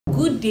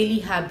Good daily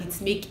habits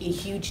make a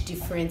huge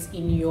difference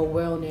in your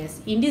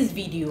wellness. In this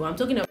video, I'm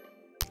talking about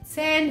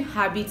 10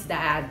 habits that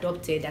I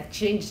adopted that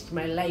changed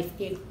my life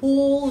a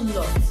whole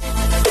lot.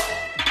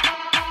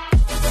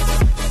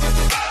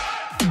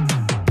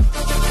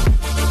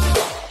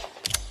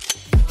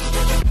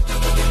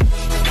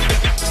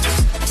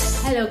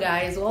 Hello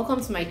guys,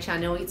 welcome to my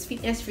channel. It's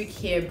FitnessPhreek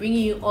here, bringing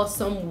you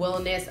awesome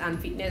wellness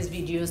and fitness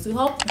videos to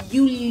help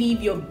you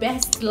live your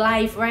best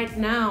life right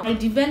now. I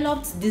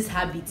developed these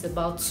habits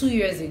about 2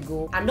 years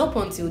ago, and up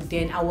until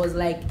then I was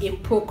like a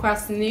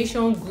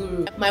procrastination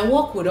guru. My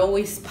work would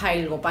always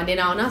pile up and then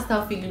I'll now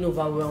start feeling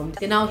overwhelmed.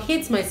 Then I'll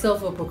hate myself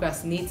for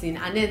procrastinating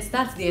and then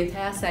start the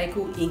entire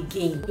cycle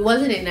again. It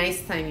wasn't a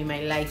nice time in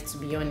my life, to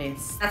be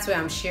honest. That's why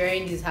I'm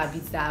sharing these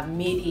habits that have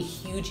made a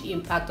huge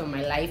impact on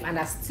my life and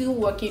are still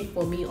working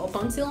for me up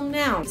until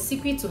now. The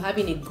secret to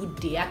having a good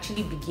day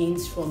actually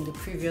begins from the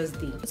previous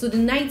day. So the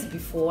night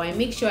before, I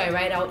make sure I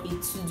write out a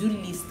to-do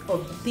list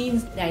of the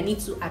things that I need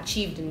to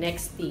achieve the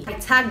next day. I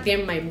tag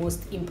them my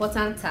most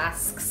important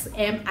tasks,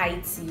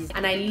 MITs,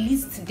 and I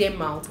list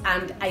them out.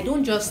 And I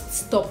don't just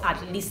stop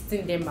at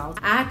listing them out.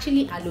 I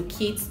actually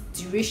allocate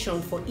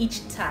duration for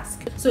each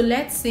task. So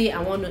let's say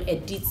I want to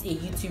edit a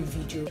YouTube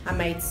video. I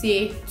might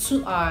say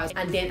 2 hours,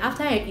 and then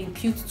after I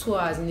impute 2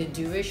 hours in the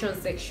duration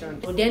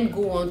section, I'll then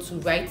go on to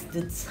write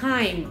the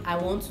time I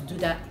want to do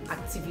that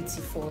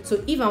activity for.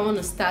 So if I want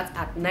to start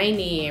at 9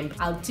 a.m,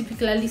 I'll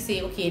typically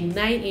say, okay, 9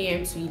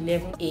 a.m. to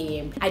 11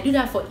 a.m. I do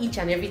that for each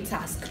and every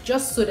task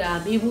just so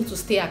that I'm able to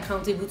stay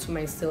accountable to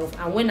myself,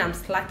 and when I'm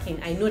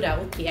slacking, I know that,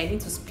 okay, I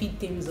need to speed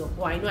things up,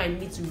 or I know I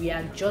need to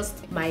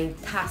readjust my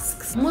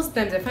tasks. Most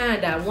times I find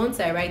out that once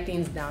I write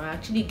things down, I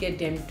actually get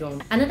them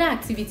done. Another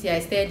activity I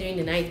started doing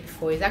the night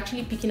before is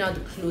actually picking out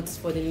the clothes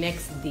for the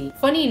next day.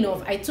 Funny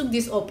enough, I took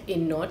this up a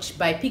notch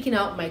by picking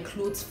out my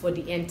clothes for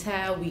the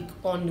entire week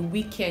on the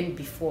weekend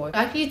before.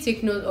 I actually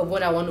take note of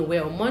what I want to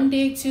wear on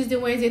Monday, Tuesday,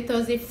 Wednesday,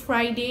 Thursday,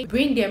 Friday,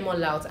 bring them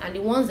all out, and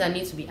the ones that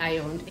need to be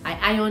ironed, I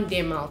iron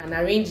them out and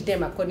arrange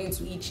them according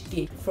to each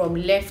day from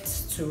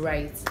left to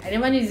right. I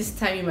never knew this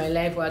time in my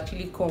life will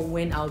actually come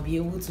when I'll be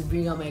able to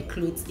bring out my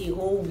clothes a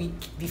whole week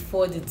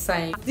before the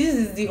time. This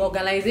is the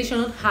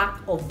organizational hack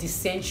of the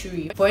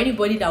century for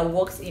anybody that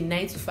works a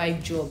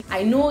 9-to-5 job.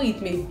 I know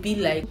it may be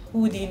like,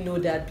 who didn't know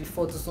that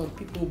before to some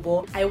people,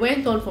 but I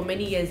went on for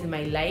many years in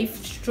my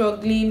life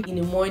struggling in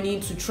the morning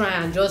to try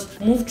and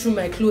just move through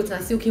my clothes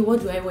and say, okay,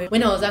 what do I wear,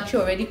 when I was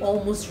actually already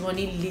almost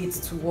running late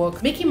to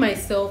work. Making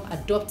myself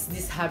adopt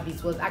this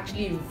habit was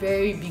actually a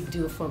very big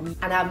deal for me,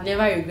 and I've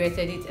never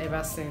regretted it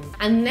ever since.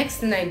 And the next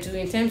thing I do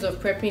in terms of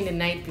prepping the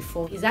night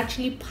before is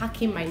actually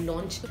packing my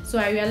lunch. So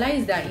I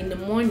realized that in the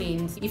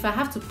mornings, if I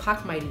have to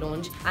pack my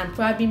lunch and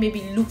probably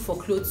maybe look for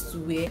clothes to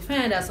wear, I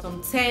find that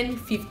some 10,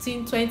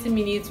 15, 20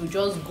 minutes will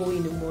just go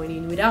in the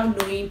morning without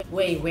knowing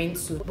where it went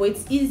to. But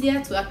it's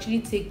easier to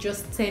actually take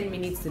just 10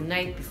 minutes the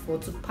night before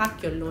to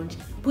pack your lunch,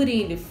 put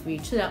it in the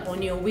fridge, so that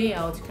on your way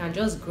out you can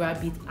just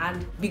grab it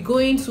and be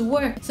going to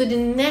work. So the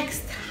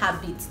next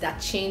habit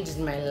that changed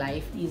my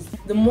life is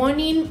the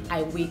morning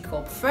I wake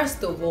up.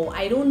 First of all,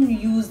 I don't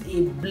use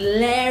a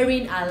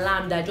blaring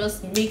alarm that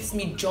just makes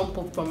me jump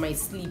up from my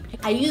sleep.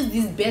 I use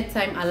this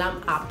bedtime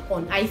alarm app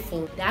on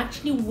iPhone that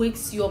actually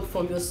wakes you up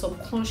from your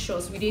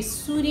subconscious with a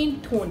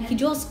soothing tone. It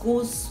just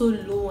goes so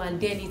low and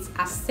then it's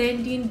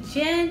ascending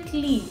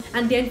gently,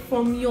 and then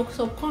from your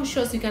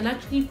subconscious you can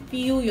actually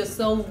feel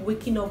yourself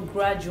waking up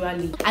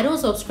gradually. I don't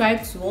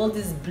subscribe to all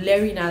these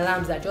blaring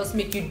alarms that just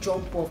make you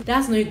jump off.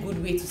 That's not a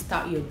good way to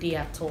start your day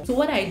at all. So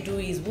what I do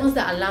is, once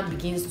the alarm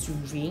begins to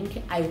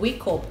ring, I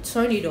wake up,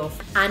 turn it off,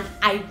 and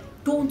I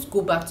don't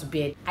go back to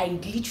bed. I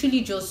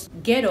literally just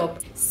get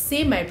up,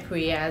 say my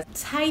prayers,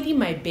 tidy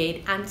my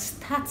bed, and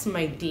start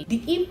my day.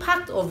 The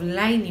impact of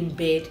lying in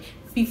bed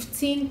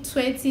 15,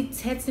 20,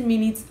 30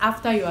 minutes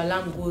after your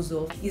alarm goes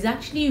off is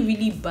actually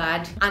really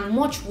bad and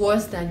much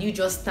worse than you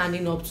just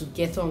standing up to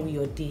get on with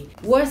your day.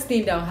 Worst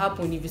thing that will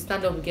happen if you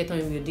stand up and get on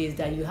with your day is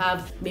that you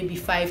have maybe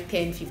 5,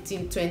 10,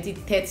 15, 20,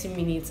 30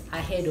 minutes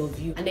ahead of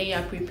you, and then you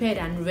are prepared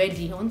and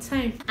ready on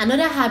time.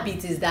 Another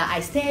habit is that I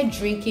started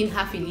drinking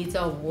half a liter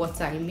of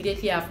water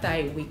immediately after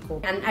I wake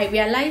up, and I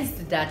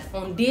realized that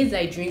on days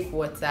I drink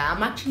water,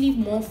 I'm actually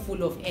more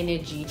full of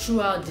energy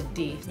throughout the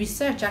day.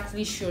 Research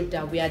actually showed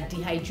that we are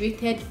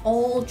dehydrated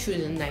all through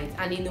the night,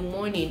 and in the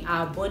morning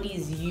our body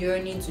is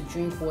yearning to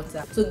drink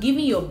water. So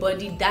giving your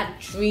body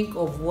that drink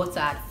of water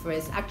at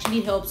first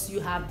actually helps you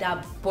have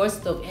that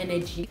burst of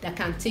energy that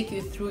can take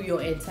you through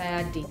your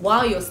entire day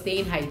while you're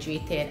staying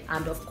hydrated.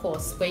 And of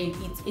course, when you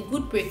eat a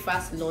good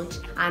breakfast, lunch,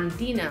 and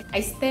dinner,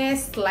 I start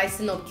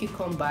slicing up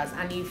cucumbers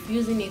and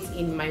infusing it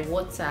in my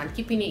water and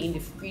keeping it in the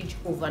fridge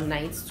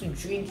overnight to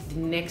drink the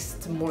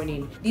next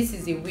morning. This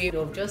is a way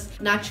of just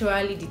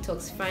naturally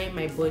detoxifying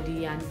my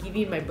body and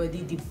giving my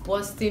body the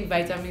boosting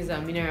vitamins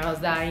and minerals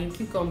that are in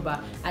cucumber,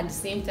 at the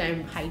same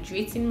time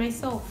hydrating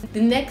myself.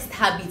 The next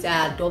habit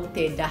I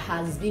adopted that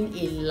has been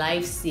a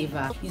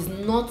lifesaver is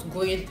not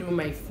going through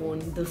my phone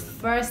the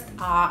first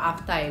hour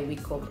after I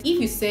wake up.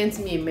 If you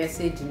sent me a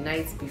message the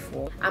night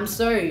before, I'm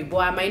sorry, but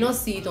I might not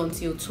see it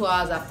until 2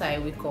 hours after I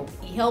wake up.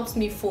 It helps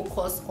me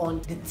focus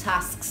on the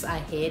tasks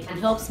ahead and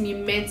helps me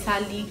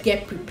mentally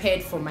get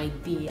prepared for my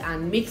day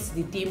and makes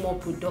the day more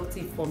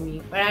productive for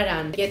me, rather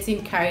than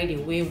getting carried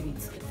away with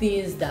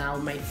things that are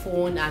on my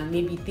phone and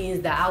maybe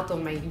things that are out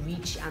of my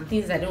reach and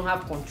things I don't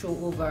have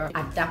control over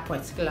at that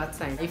particular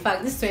time. In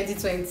fact, this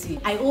 2020,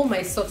 I owe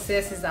my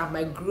successes and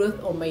my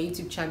growth on my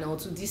YouTube channel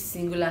to this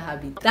singular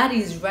habit. That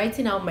is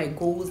writing out my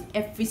goals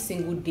every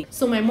single day.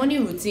 So my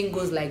morning routine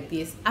goes like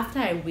this. After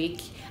I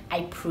wake,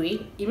 I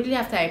pray. Immediately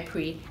after I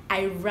pray,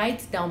 I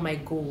write down my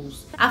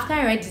goals. After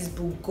I read this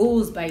book,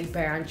 Goals by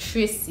Byron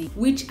Tracy,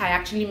 which I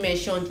actually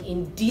mentioned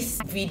in this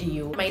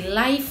video, my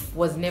life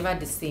was never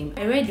the same.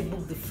 I read the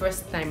book the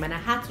first time and I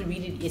had to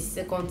read it a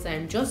second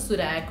time just so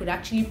that I could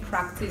actually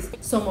practice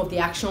some of the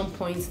action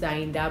points that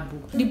are in that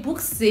book. The book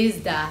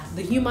says that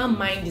the human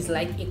mind is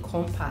like a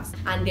compass,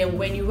 and then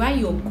when you write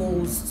your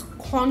goals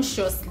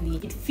consciously,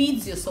 it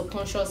feeds your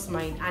subconscious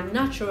mind, and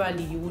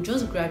naturally you will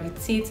just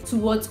gravitate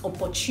towards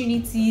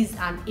opportunities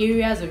and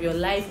areas of your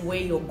life where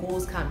your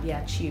goals can be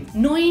achieved.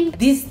 Knowing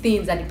these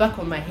things at the back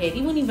of my head,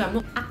 even if I'm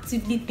not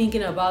actively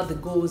thinking about the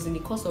goals in the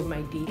course of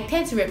my day, I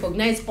tend to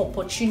recognize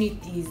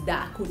opportunities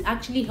that could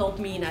actually help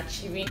me in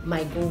achieving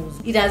my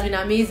goals. It has been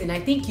amazing. I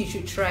think you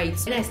should try it.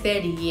 When I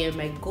started the year,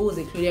 my goals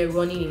included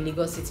running in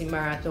Lagos City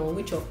Marathon,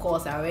 which of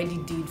course I already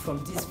did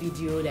from this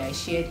video that I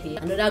shared here.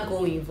 Another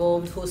goal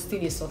involved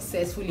hosting a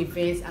successful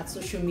event at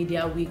Social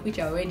Media Week, which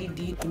I already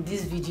did in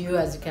this video,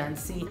 as you can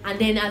see. And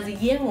then as the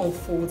year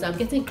unfolds, I'm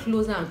getting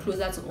closer and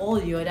closer to all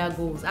the other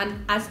goals,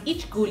 and as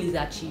each goal is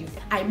achieved,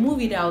 I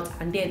move it out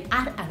and then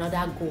add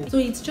another goal. So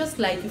it's just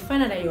like you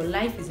find out that your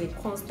life is a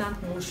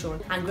constant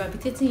motion and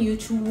gravitating you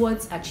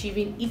towards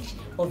achieving each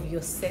of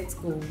your set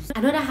goals.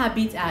 Another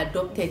habit I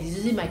adopted is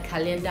using my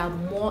calendar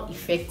more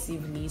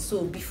effectively.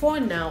 So before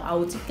now, I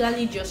would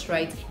typically just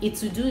write a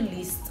to-do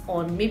list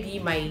on maybe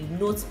my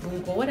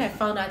notebook, but what I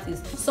found out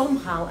is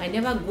somehow I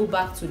never go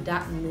back to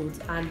that note,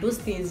 and those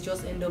things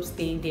just end up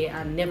staying there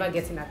and never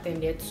getting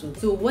attended to.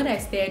 So what I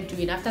started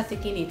doing after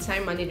taking a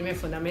time management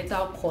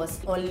fundamental course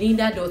on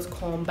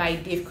lynda.com by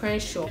Dave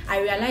Crenshaw,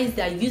 I realized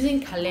that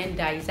using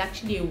calendar is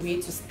actually a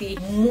way to stay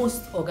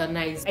most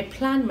organized. I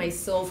planned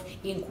myself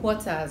in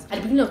quarters. At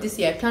the beginning of this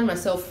year, I planned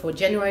myself for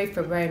January,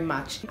 February,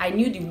 March. I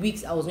knew the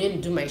weeks I was going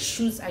to do my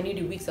shoots. I knew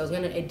the weeks I was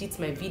going to edit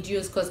my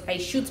videos, because I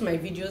shoot my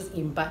videos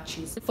in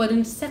batches. For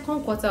the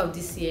second quarter of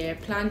this year, I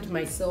planned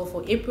myself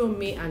for April,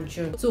 May and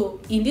June. So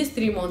in this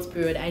 3 months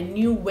period, I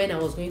knew when I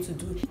was going to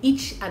do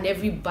each and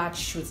every batch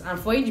shoot, and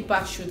for each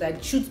batch shoot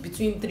I'd shoot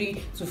between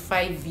 3 to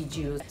 5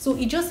 videos. So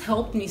it just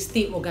helped me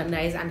stay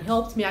organized and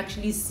helped me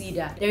actually see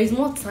that there is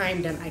more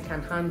time than I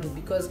can handle,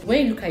 because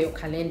when you look at your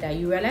calendar,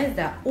 you realize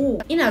that,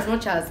 oh, in as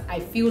much as I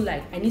feel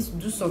like I need to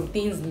do some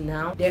things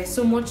now, there's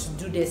so much to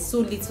do, there's so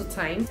little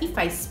time. If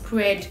I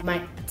spread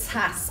my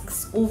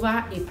tasks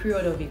over a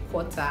period of a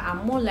quarter,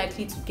 I'm more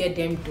likely to get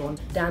them done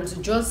than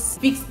to just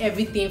fix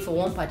everything for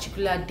one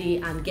particular day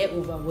and get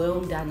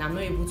overwhelmed and I'm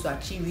not able to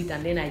achieve it,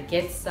 and then I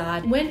get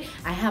sad. When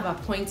I have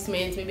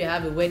appointments, maybe I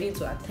have a wedding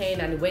to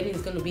attend and the wedding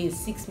is going to be in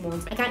 6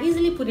 months, I can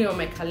easily put it on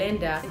my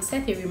calendar and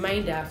set a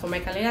reminder for my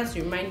calendar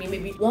to remind me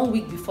maybe 1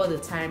 week before the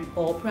time,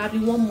 or probably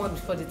 1 month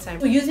before the time.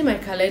 So using my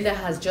calendar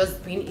has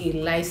just been a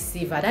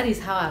lifesaver. That is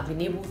how I've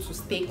been able to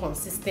stay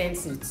consistent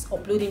with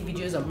uploading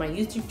videos on my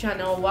YouTube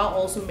channel while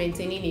also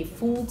maintaining a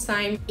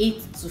full-time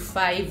 8 to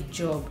 5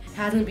 job. It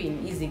hasn't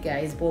been easy,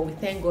 guys, but we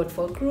thank God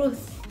for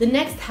growth. The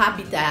next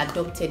habit I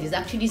adopted is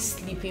actually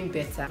sleeping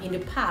better. In the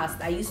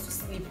past, I used to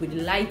sleep with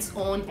the lights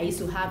on. I used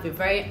to have a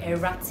very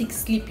erratic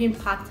sleeping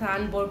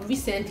pattern, but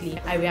recently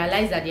I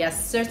realized that there are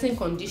certain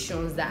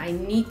conditions that I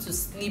need to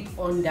sleep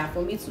under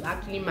for me to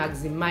actually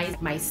maximize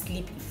my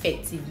sleep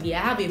effectively. I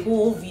have a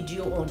whole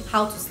video on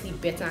how to sleep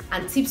better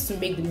and tips to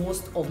make the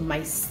most of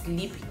my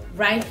sleep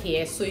right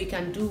here, so you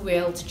can do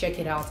well to check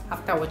it out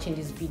after watching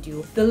this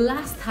video. The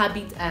last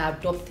habit I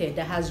adopted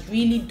that has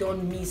really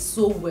done me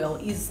so well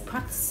is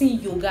practicing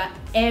yoga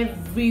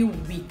every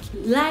week.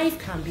 Life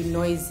can be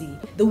noisy.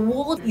 The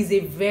world is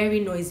a very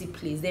noisy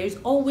place. There is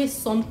always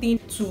something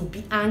to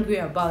be angry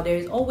about. There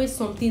is always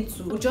something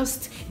to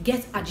just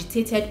get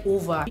agitated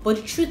over. But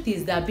the truth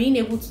is that being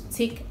able to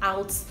take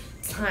out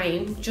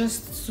time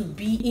just to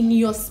be in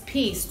your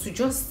space, to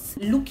just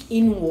look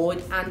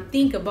inward and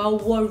think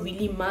about what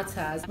really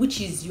matters, which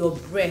is your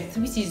breath,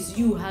 which is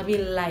you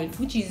having life,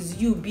 which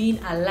is you being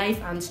alive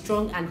and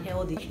strong and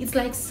healthy. It's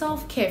like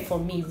self-care for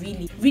me.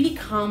 Really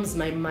calms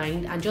my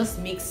mind and just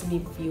makes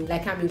me feel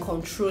like I'm in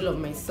control of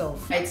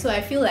myself. Right, so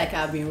I feel like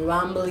I've been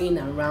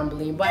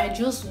rambling, but I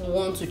just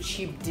want to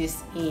chip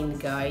this in,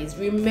 guys.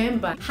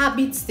 Remember,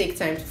 habits take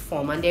time to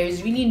form and there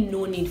is really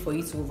no need for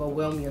you to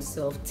overwhelm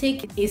yourself.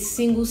 Take a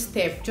single step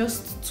step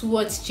just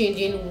towards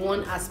changing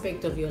one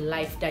aspect of your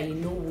life that you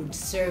know would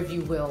serve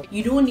you well.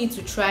 You don't need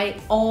to try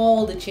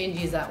all the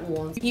changes at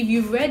once. If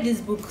you've read this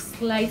book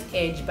Slight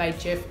Edge by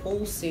Jeff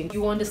Olson,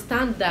 you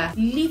understand that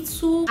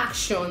little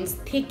actions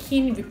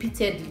taken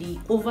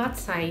repeatedly over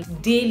time,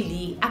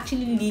 daily,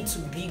 actually lead to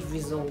big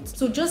results.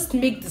 So just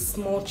make the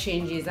small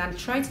changes and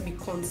try to be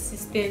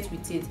consistent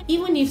with it.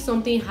 Even if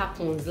something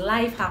happens,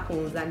 life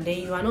happens, and then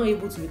you are not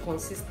able to be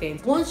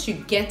consistent, once you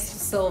get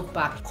yourself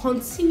back,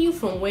 continue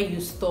from where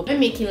you stop. When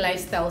making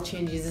lifestyle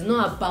changes, it's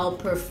not about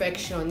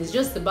perfection, it's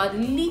just about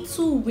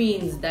little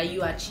wins that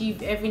you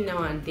achieve every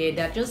now and then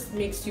that just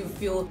makes you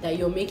feel that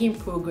you're making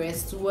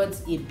progress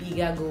towards a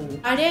bigger goal.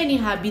 Are there any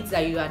habits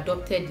that you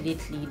adopted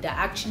lately that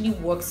actually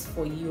works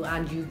for you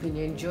and you've been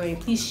enjoying?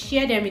 Please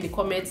share them in the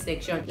comment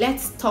section.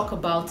 Let's talk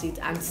about it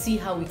and see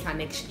how we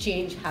can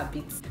exchange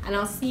habits. And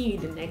I'll see you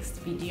in the next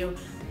video.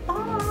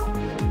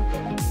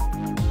 Bye.